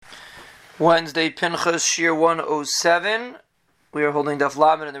Wednesday, Pinchas, Shiur 107. We are holding Daf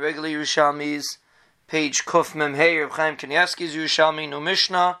Lamed in the regular Yerushalmi's page Kuf Mem Hey, Reb Chaim Kanievsky's Yerushalmi, no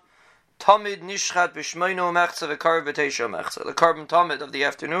Mishnah. Tamid Nishchat B'Shmeino Mechza V'Karv B'Teisho Mechza. The carbon Tamid of the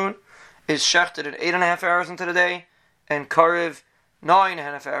afternoon is shechted in 8.5 hours into the day, and Karev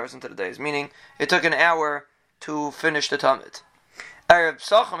 9.5 hours into the day, meaning it took an hour to finish the Tamid. Erev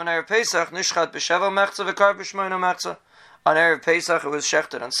Pesachim and Erev Pesach Nishchat B'Sheva Mechza V'Karv B'Shmeino Mechza. On Erev Pesach it was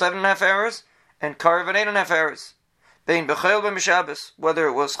shechted on 7.5 hours, and Karev at 8.5 hours. Bein B'Chayil Bein B'Shabbos, whether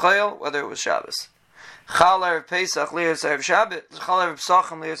it was Chayil, whether it was Shabbos. Chal Erev Pesach Lias Erev Shabbos, Chal Erev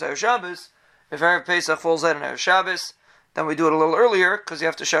Pesachim Lias Erev Shabbos. If Erev Pesach falls out on Erev Shabbos, then we do it a little earlier, because you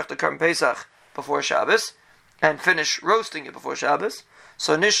have to shech the Karm Pesach before Shabbos, and finish roasting it before Shabbos.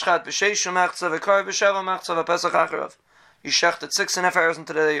 So Nishchat B'Sheishu Mechza V'Karev B'Sheva Mechza V'Pesach Acharav. You shecht it 6.5 hours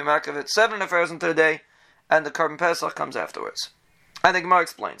into the day, you mark it 7.5 hours into the day, and the Karban Pesach comes afterwards. And the Gemara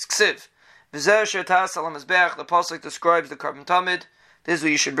explains. Ksiv, V'zeh she'tas al ha-mizbeach, the Pasuk describes the Karban Tamid. This is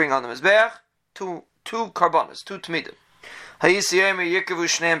what you should bring on the Mizbeach. Two karbanas, two tmidim. Ha'yisiyayim yikavu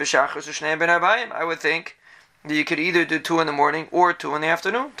shneim b'shachris u'shneim ben arbayim. I would think that you could either do 2 in the morning or 2 in the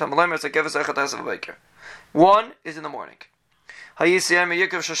afternoon. Tamalayim es ha'kevas ha'chatas ha'vayker. 1 is in the morning. Ha'yisiyayim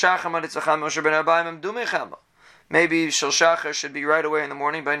yikav shashacham ha'litzacham moshe ben arbayim amdumei chama. Maybe Shal should be right away in the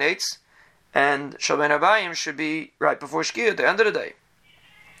morning by Nates, and Shal Ben Arbayim should be right before Shkia at the end of the day.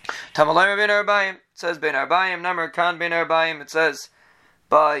 Tamalayim Ben Arbayim, it says Ben Arbayim, Namar Khan Ben Arbayim, it says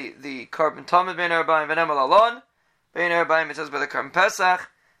by the Karban Tamid Ben Arbayim, Venemal Alon, Ben Arbayim, it says by the Karban Pesach,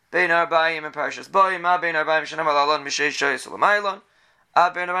 Ben Arbayim and Parashas Boy, Ma Ben Arbayim, Shenemal Alon, Mishei Shoy Solomaylon,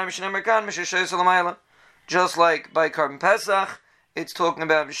 A Ben Arbayim, Shenemal Khan, Mishei Shoy Solomaylon. Just like by Karban Pesach, it's talking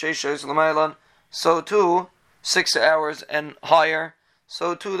about Mishei Shoy Solomaylon, so too, 6 hours and higher.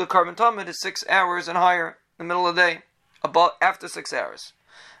 So too the Karban Tamid is 6 hours and higher in the middle of the day, about after 6 hours.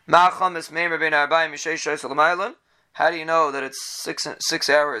 How do you know that it's 6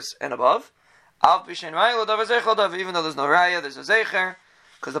 hours and above? Even though there's no raya, there's a zecher,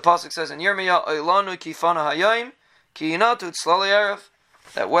 because the pasuk says in Yirmiyah,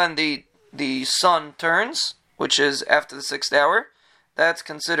 that when the sun turns, which is after the 6th hour, that's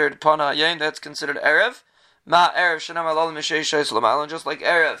considered pana hayom, that's considered erev. Ma erev shenam alol mishei shoy solomaylon, just like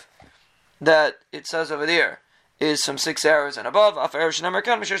erev that it says over there is from 6 hours and above. Af erev shenam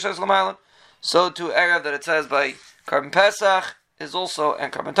merkan mishei shoy solomaylon. So to erev that it says by Karban Pesach is also,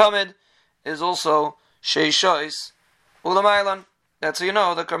 and Karban Tamid is also shei shoys ulamaylon. That's how you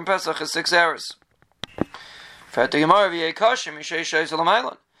know that Karban Pesach is 6 hours.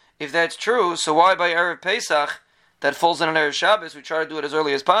 If that's true, so why by erev Pesach that falls in an erev Shabbos we try to do it as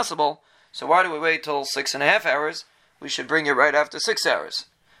early as possible? So why do we wait till 6.5 hours? We should bring it right after 6 hours.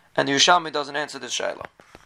 And the Yerushalmi doesn't answer this shayla.